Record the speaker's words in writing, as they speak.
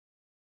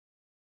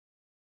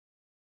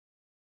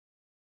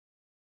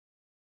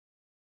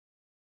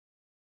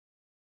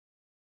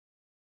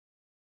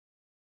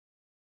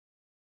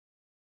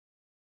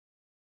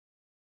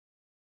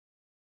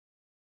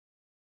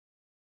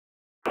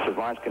is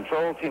launch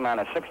control.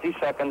 T-minus 60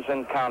 seconds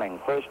and counting.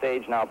 First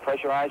stage now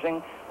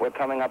pressurizing. We're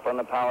coming up on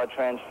the power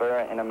transfer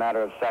in a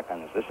matter of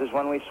seconds. This is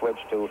when we switch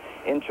to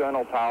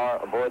internal power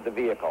aboard the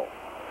vehicle.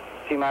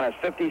 T-minus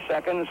 50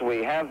 seconds.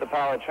 We have the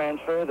power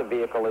transfer. The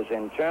vehicle is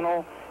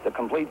internal. The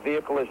complete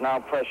vehicle is now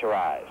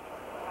pressurized.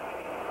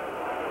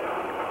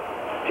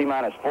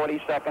 T-minus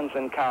 40 seconds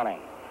and counting.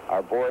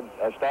 Our board,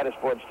 status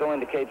board still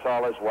indicates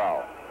all is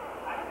well.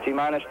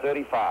 T-minus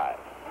 35.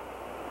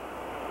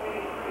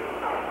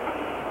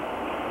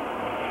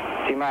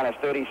 T-minus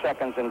 30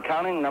 seconds and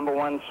counting. Number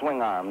one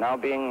swing arm now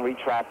being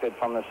retracted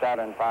from the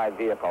Saturn V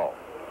vehicle.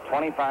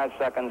 25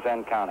 seconds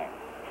and counting.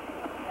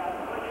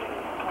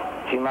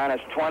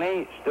 T-minus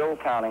 20, still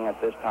counting at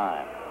this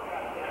time.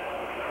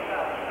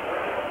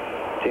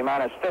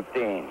 T-minus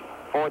 15,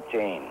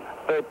 14,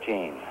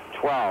 13,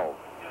 12,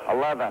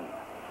 11,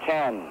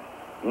 10,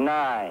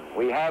 9.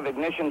 We have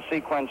ignition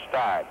sequence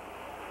start.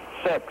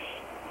 6,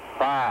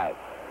 5,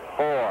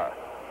 4,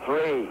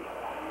 3,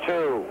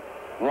 2,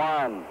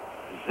 1,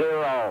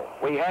 0.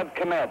 We have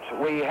commit.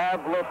 We have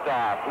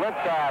liftoff.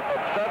 Liftoff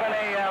at 7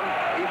 a.m.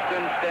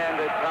 Eastern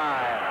Standard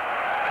Time.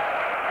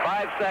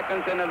 5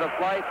 seconds into the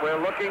flight. We're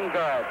looking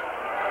good.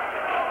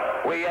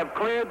 We have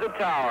cleared the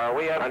tower.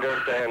 We have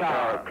understand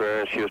tower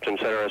clearance. Houston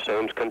Center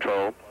assumes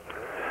control.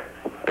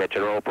 Pitch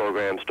and roll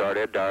program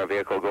started. Our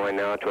vehicle going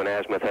now to an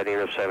azimuth heading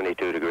of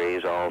 72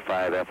 degrees. All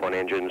 5 F1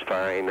 engines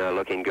firing,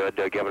 looking good.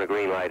 Given a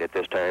green light at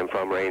this time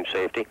from range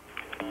safety.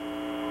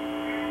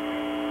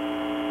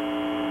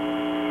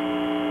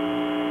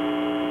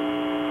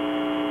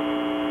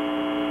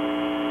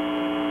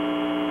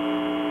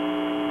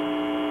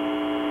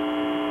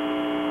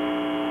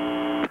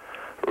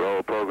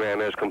 Roll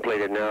program is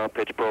completed now.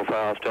 Pitch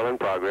profile still in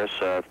progress.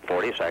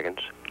 40 seconds.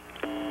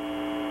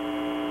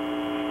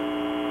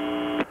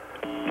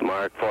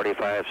 Mark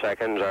 45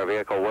 seconds. Our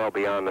vehicle well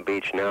beyond the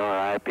beach now.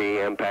 Our IP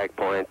impact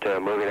point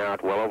moving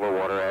out well over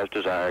water as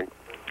desired.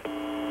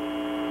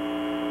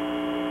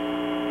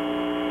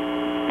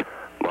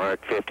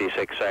 Mark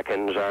 56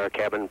 seconds. Our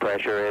cabin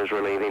pressure is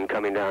relieving,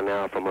 coming down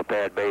now from a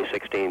pad base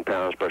 16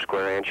 pounds per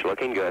square inch.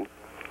 Looking good.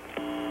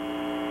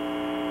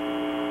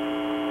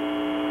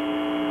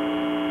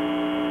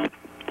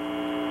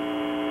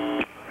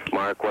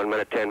 Mark 1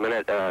 minute,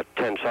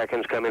 10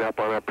 seconds coming up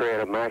on a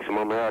period of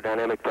maximum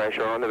aerodynamic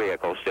pressure on the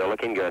vehicle. Still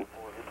looking good.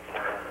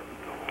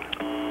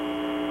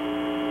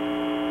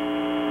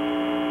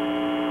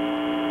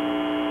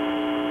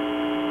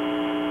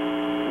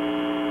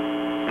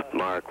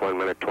 Mark 1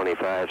 minute,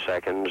 25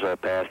 seconds.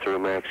 Pass through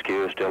max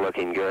Q. Still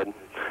looking good.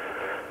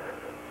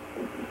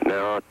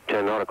 Now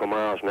 10 nautical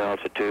miles in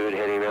altitude,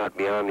 heading out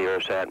beyond the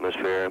Earth's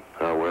atmosphere.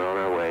 We're on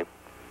our way.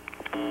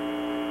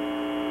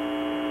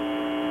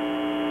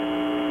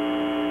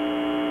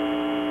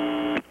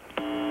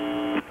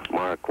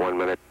 Mark 1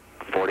 minute,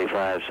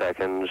 45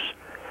 seconds,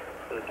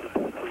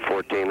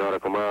 14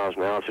 nautical miles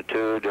in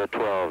altitude,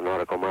 12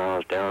 nautical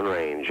miles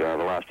downrange.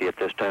 Velocity at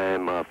this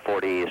time,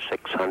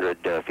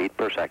 4,600 feet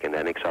per second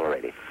and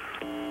accelerating.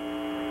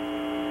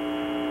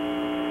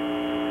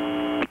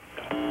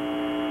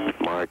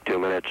 Mark 2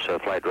 minutes,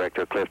 Flight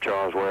Director Cliff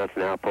Charlesworth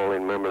now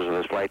polling members of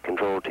his flight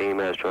control team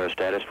as to our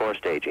status for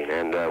staging,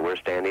 and we're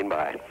standing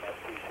by.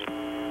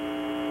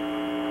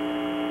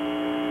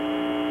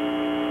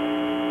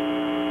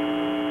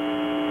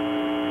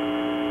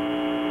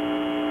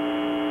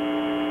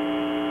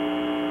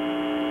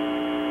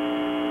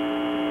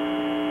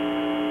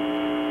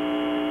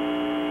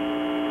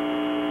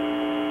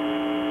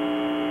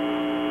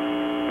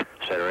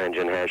 Center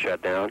engine has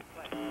shut down.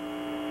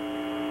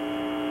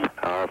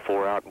 Our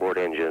 4 outboard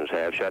engines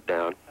have shut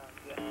down.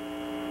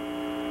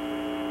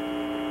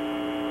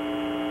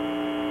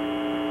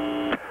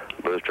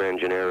 Booster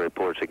engineer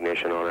reports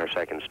ignition on our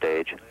second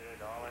stage.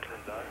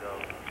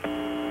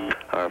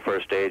 Our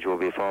first stage will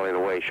be falling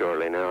away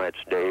shortly now. It's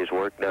day's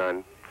work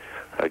done.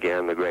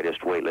 Again, the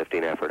greatest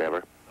weightlifting effort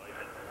ever.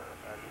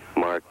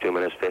 Mark 2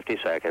 minutes, 50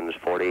 seconds,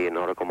 40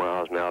 nautical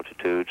miles in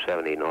altitude,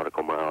 70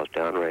 nautical miles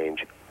downrange.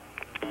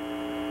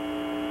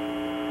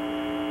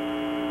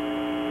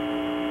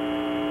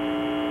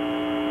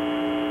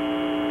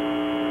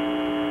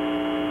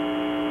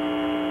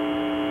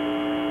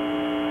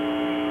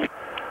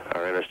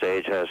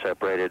 Stage has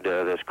separated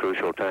this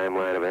crucial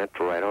timeline event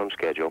right on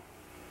schedule.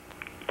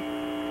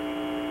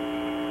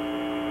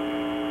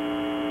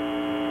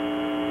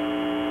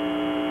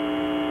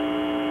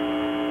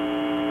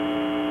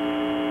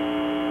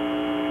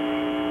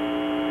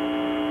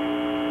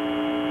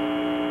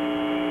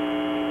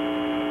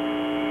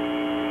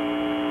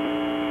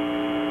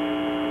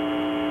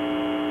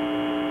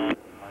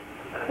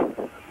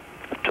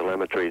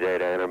 Telemetry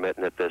data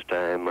intermittent at this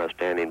time,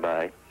 standing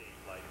by.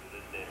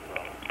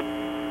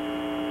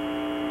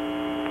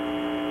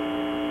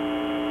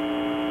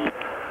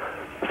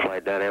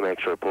 Flight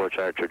Dynamics reports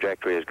our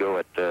trajectory is go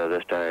at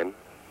this time.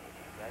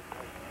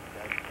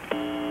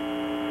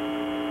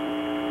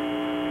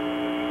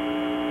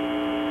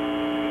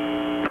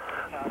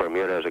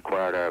 Bermuda has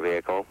acquired our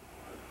vehicle.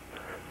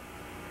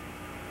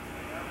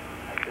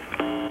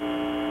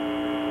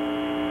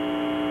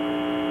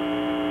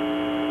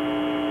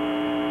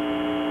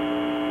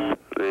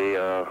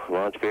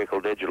 launch vehicle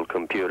digital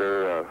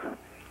computer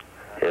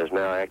is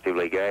now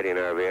actively guiding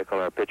our vehicle.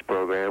 Our pitch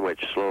program,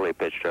 which slowly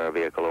pitched our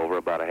vehicle over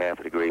about a half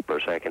a degree per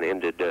second,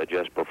 ended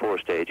just before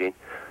staging.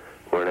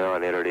 We're now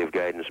in iterative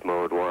guidance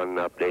mode 1,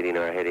 updating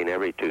our heading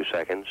every 2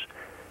 seconds,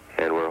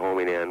 and we're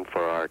homing in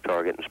for our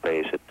target in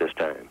space at this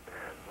time.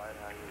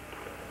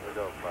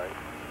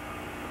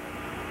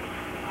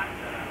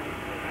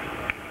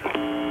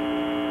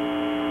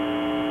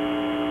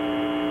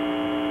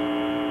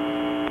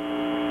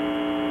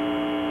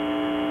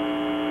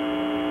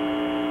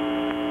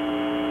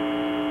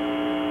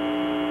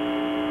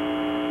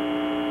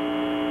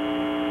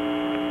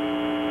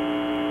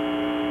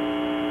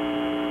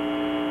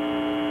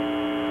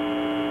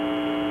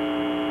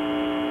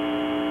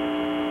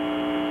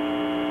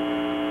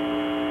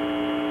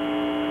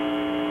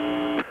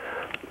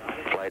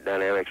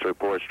 Dynamics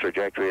reports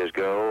trajectory is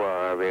go.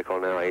 Our vehicle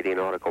now 80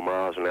 nautical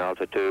miles in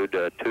altitude,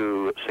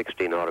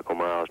 260 nautical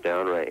miles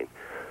downrange.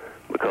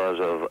 Because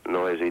of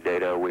noisy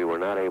data, we were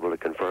not able to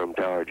confirm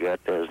tower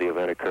jet as the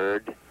event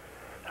occurred.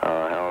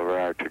 However,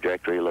 our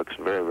trajectory looks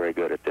very, very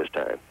good at this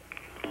time.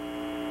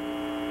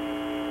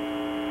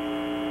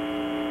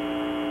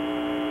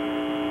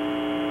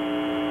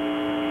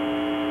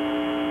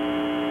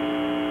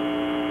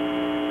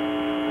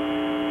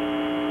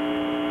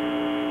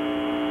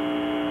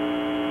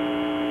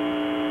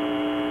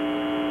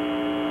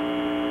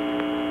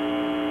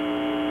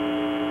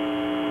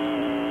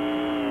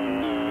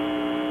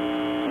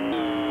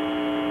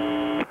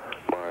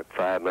 Mark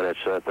 5 minutes,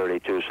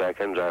 32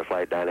 seconds. Our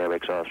flight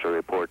dynamics officer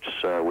reports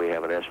we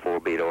have an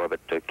S4 beat orbit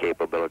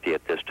capability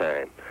at this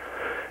time.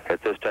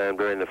 At this time,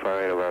 during the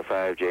firing of our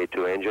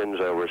 5J2 engines,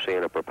 we're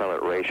seeing a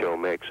propellant ratio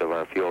mix of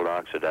our fueled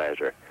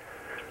oxidizer.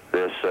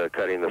 This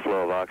cutting the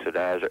flow of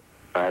oxidizer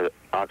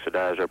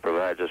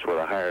provides us with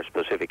a higher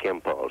specific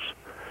impulse.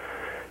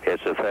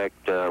 Its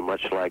effect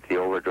much like the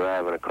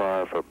overdrive in a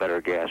car for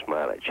better gas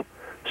mileage.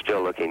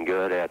 Still looking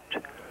good at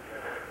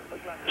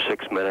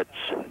 6 minutes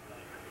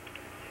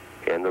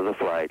into the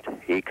flight.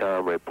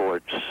 ECOM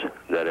reports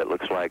that it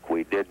looks like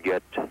we did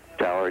get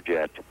tower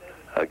jet,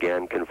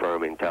 again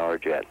confirming tower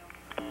jet.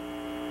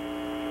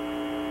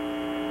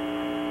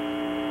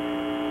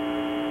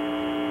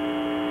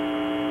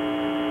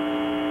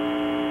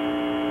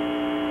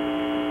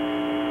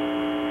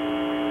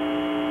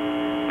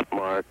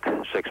 Mark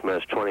 6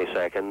 minutes 20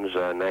 seconds,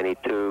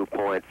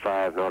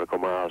 92.5 nautical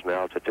miles in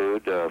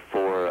altitude,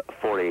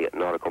 440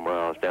 nautical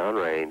miles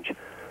downrange.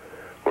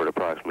 We're at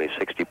approximately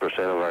 60%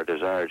 of our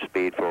desired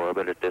speed for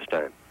orbit at this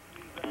time.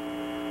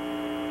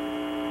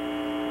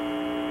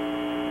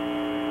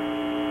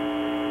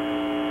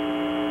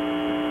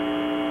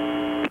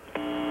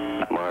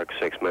 Mark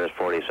 6 minutes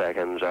 40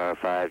 seconds. Our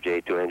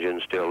 5J2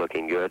 engine still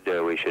looking good.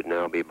 We should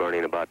now be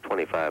burning about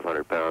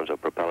 2,500 pounds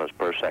of propellants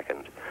per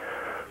second.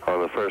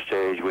 On the first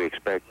stage, we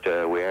expect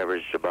we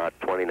averaged about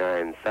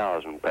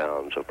 29,000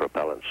 pounds of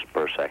propellants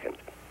per second.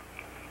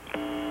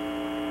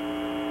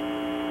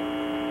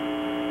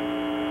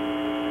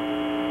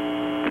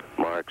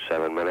 Mark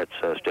 7 minutes,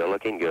 still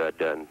looking good.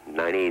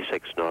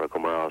 96 nautical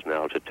miles in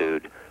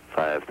altitude,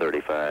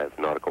 535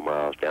 nautical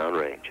miles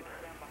downrange.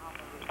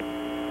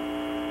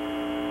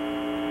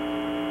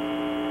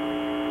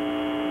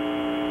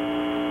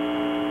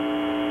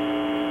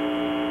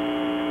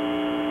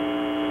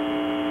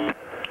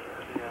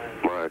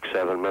 Mark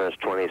 7 minutes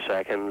 20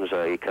 seconds.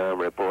 ECOM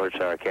reports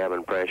our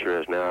cabin pressure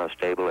is now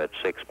stable at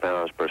 6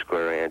 pounds per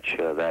square inch,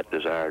 that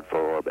desired for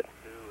orbit.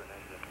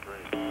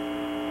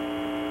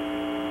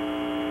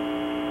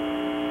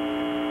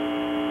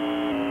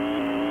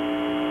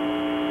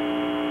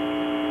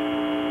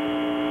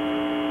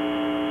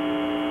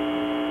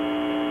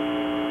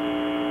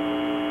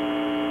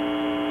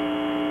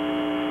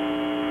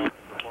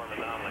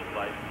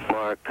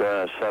 Mark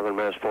 7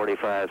 minutes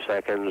 45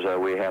 seconds.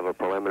 We have a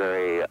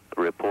preliminary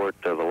report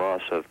of the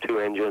loss of 2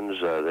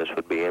 engines. This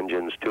would be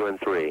engines 2 and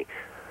 3.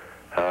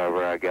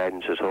 However, our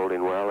guidance is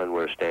holding well and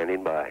we're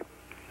standing by.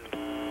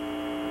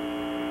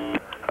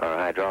 Our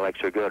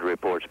hydraulics are good,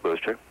 reports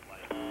booster.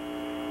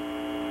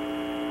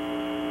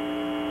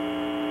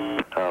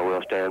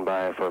 We'll stand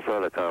by for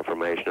further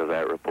confirmation of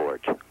that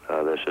report.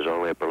 This is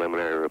only a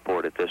preliminary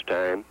report at this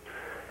time.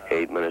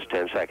 8 minutes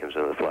 10 seconds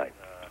into the flight.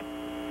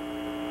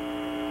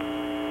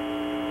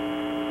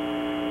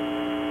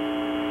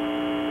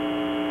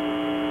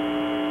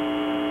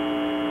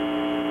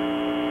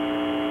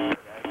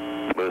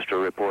 Booster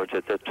reports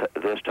at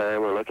this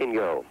time we're looking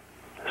go.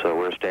 So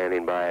we're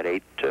standing by at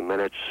 8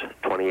 minutes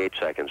 28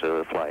 seconds into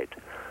the flight.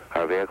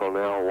 Our vehicle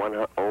now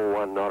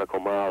 101 nautical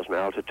miles in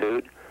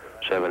altitude,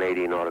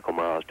 780 nautical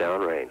miles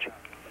downrange.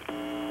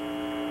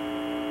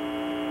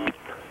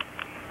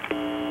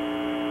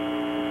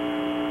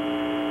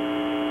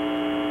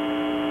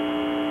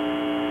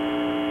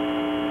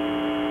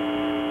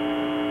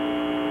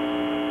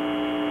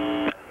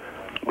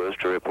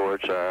 Booster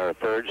reports our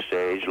third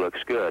stage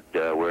looks good.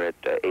 We're at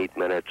 8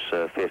 minutes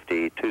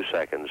 52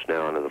 seconds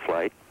now into the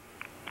flight.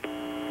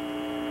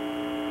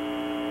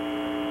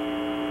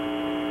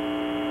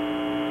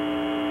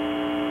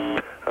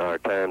 Our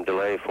time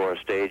delay for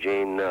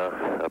staging,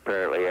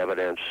 apparently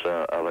evidence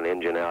of an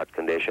engine out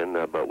condition,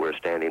 but we're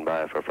standing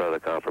by for further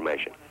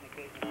confirmation.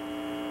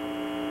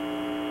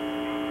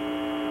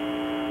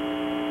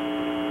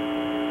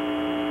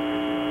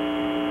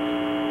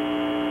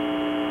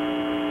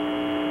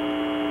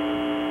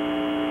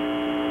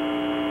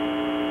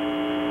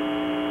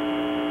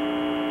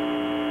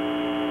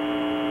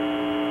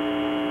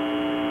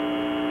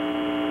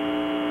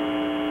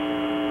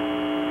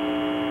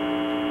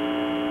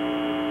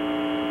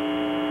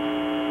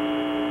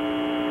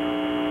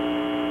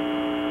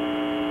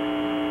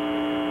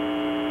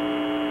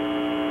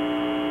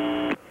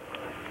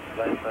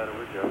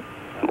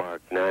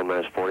 Mark 9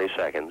 minutes 40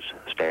 seconds,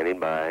 standing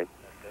by.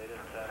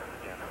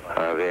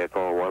 Our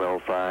vehicle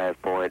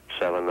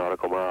 105.7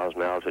 nautical miles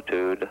in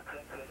altitude,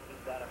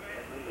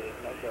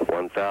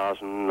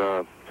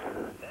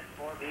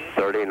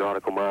 1,030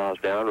 nautical miles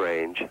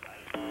downrange.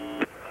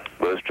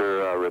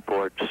 Booster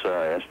reports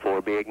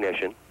S4B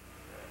ignition,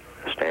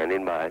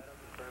 standing by.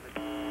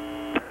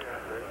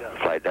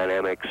 Flight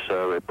Dynamics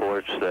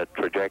reports that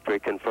trajectory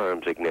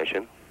confirms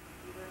ignition.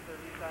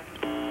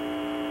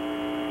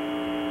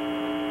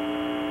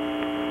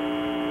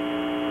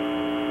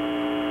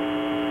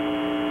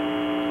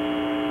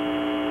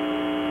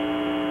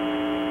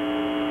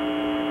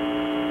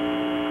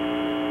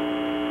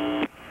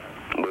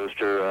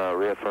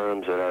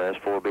 Reaffirms that our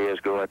S4B is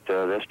go at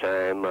this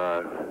time,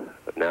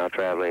 now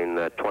traveling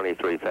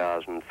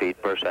 23,000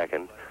 feet per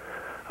second,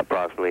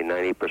 approximately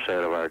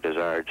 90% of our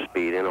desired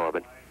speed in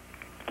orbit.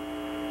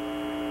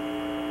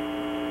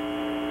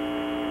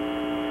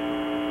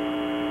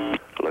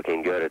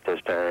 Looking good at this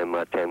time,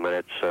 10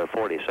 minutes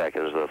 40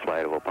 seconds of the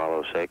flight of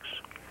Apollo 6.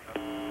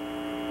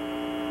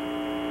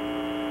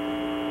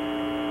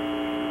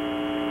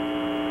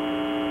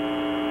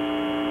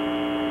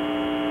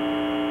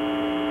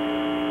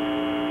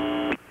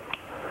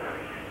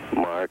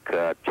 Mark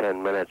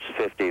 10 minutes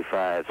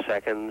 55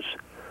 seconds.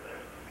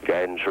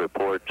 Guidance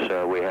reports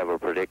we have a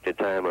predicted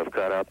time of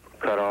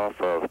cutoff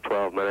of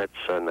 12 minutes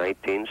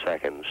 19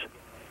 seconds.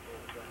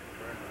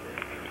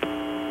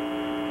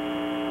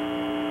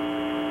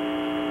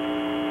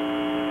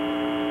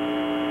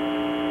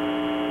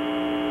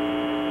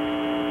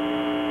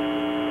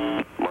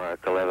 Mark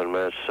 11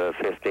 minutes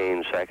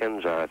 15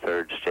 seconds. Our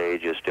third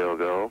stage is still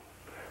go.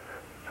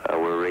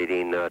 We're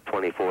reading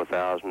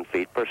 24,000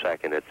 feet per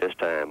second at this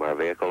time. Our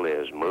vehicle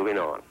is moving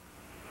on.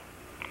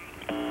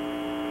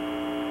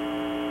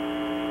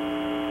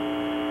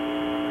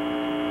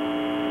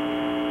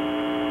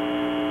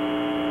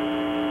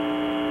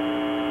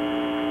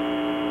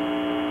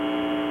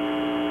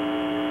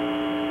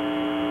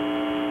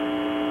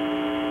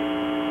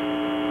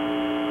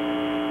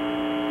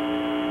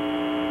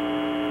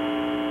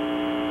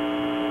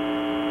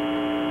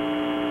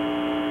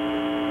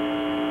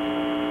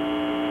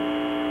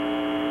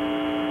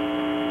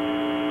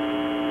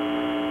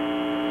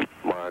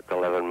 Mark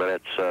 11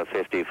 minutes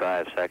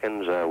 55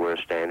 seconds. We're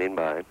standing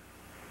by.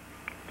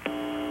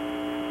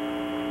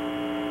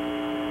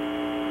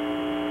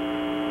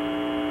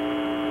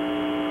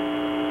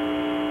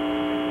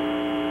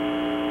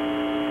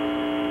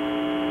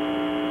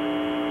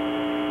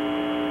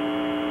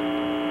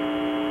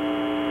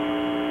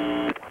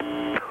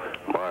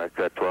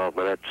 Mark 12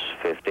 minutes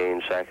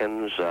 15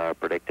 seconds. Our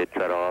predicted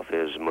cutoff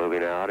is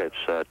moving out. It's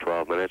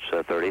 12 minutes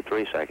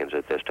 33 seconds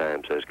at this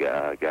time, says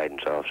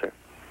guidance officer.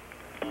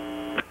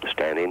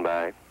 Standing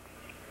by.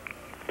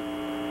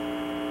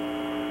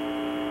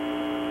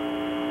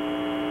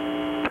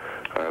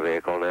 Our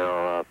vehicle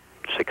now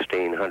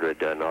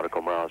 1,600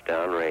 nautical miles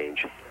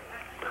downrange.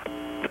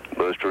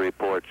 Booster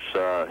reports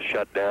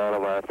shutdown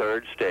of our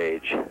third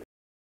stage.